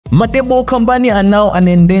Madebo Ukambani are now an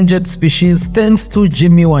endangered species thanks to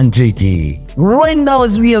Jimi Wanjigi. Right now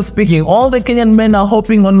as we are speaking, all the Kenyan men are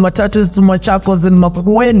hopping on Matatus to Machakos and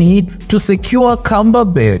Makueni to secure Kamba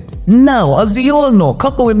beds. Now, as we all know,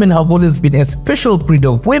 Kamba women have always been a special breed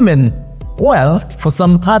of women. Well, for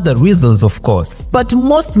some other reasons of course. But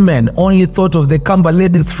most men only thought of the Kamba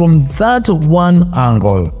ladies from that one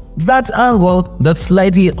angle. That angle that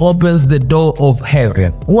slightly opens the door of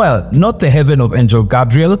heaven. Well, not the heaven of Angel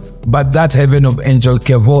Gabriel, but that heaven of Angel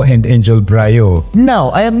Kevo and Angel Brayo. Now,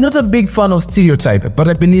 I am not a big fan of stereotype, but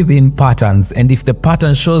I believe in patterns. And if the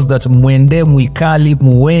pattern shows that Mwende, Mwikali,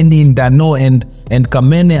 Mweni, Ndano and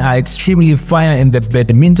Kamene are extremely fire in the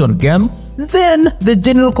badminton game, then the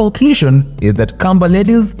general conclusion is that Kamba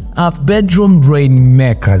ladies are bedroom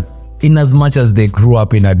rainmakers, in as much as they grew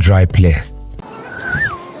up in a dry place.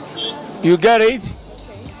 You get it?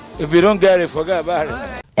 If you don't get it, forget about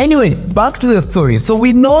it. Anyway, back to the story. So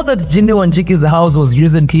we know that Jimi Wanjigi's house was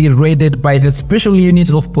recently raided by the special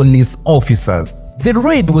unit of police officers. The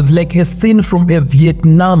raid was like a scene from a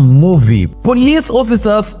Vietnam movie. Police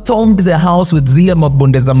officers stormed the house with zile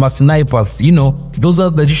mabondezama snipers, you know, those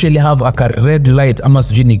that usually have a red light ama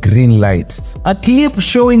sijui green lights. A clip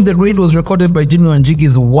showing the raid was recorded by Jimi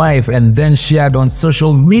Wanjigi's wife and then shared on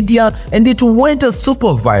social media, and it went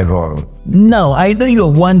super viral. Now, I know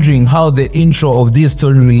you're wondering how the intro of this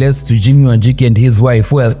story relates to Jimi Wanjigi and his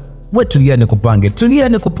wife. Well, tulia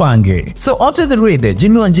kupange. So after the raid,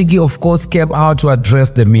 Jimi Wanjigi of course came out to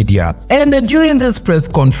address the media. And during this press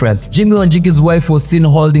conference, Jimi Wanjigi's wife was seen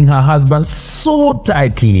holding her husband so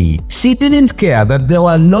tightly. She didn't care that there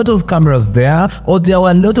were a lot of cameras there or there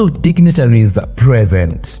were a lot of dignitaries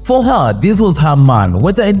present. For her, this was her man,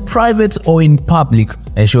 whether in private or in public,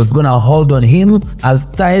 and she was gonna hold on him as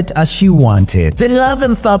tight as she wanted. The love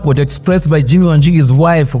and support expressed by Jimi Wanjigi's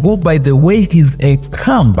wife, who by the way is a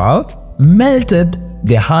Kamba, melted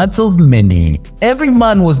the hearts of many. Every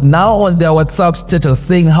man was now on their WhatsApp status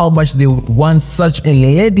saying how much they would want such a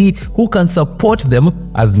lady who can support them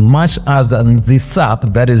as much as the sap,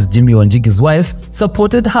 that is Jimi Wanjigi's wife,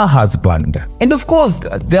 supported her husband. And of course,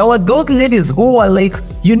 there were those ladies who were like,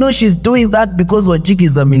 you know, she's doing that because Wanjigi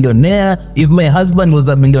is a millionaire. If my husband was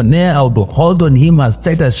a millionaire, I would hold on him as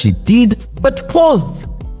tight as she did. But pause.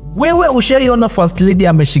 Wewe ushaiona first lady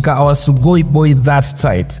ameshika our sugoi boy that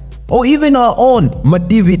tight? Or even our own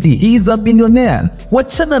Madividi, he is a millionaire.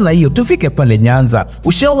 Wachana na hiyo, tufike pale Nyanza.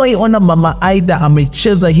 Ushawahi ona Mama Aida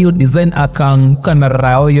amecheza hiyo design akaanguka na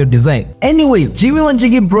rao hiyo design. Anyway, Jimi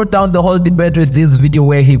Wanjigi brought down the whole debate with this video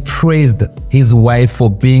where he praised his wife for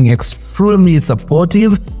being extremely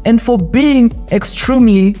supportive and for being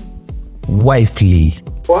extremely wifely.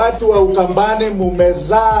 Watu wa Ukambani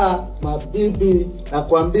mumezaa mabibi na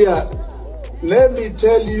kuambia, let me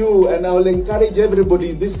tell you, and I will encourage everybody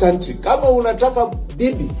in this country, kama unataka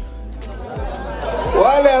bibi,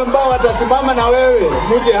 wale ambao watasimama na wewe,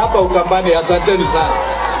 muje hapa Ukambani. Asanteni sana.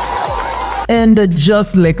 And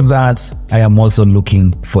just like that, I am also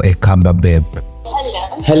looking for a Kamba babe.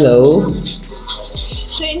 Hello. Hello.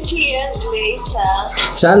 20 years later.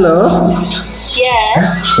 Chalo?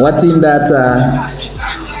 Yeah. What in that?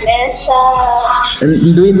 Nesa.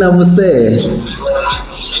 Nduina muse.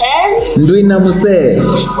 Nduina muse.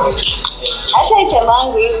 Acha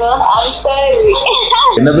itemangu hivyo. I'm sorry.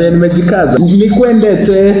 Na vile nimejikaza.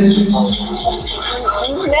 Nikuendete.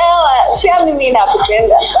 No, pia mimi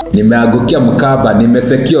nakupenda. Nimeagukia mkaba,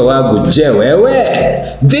 nimesekio wangu. Je wewe?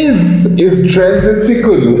 This is Trends in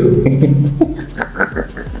Sikulu.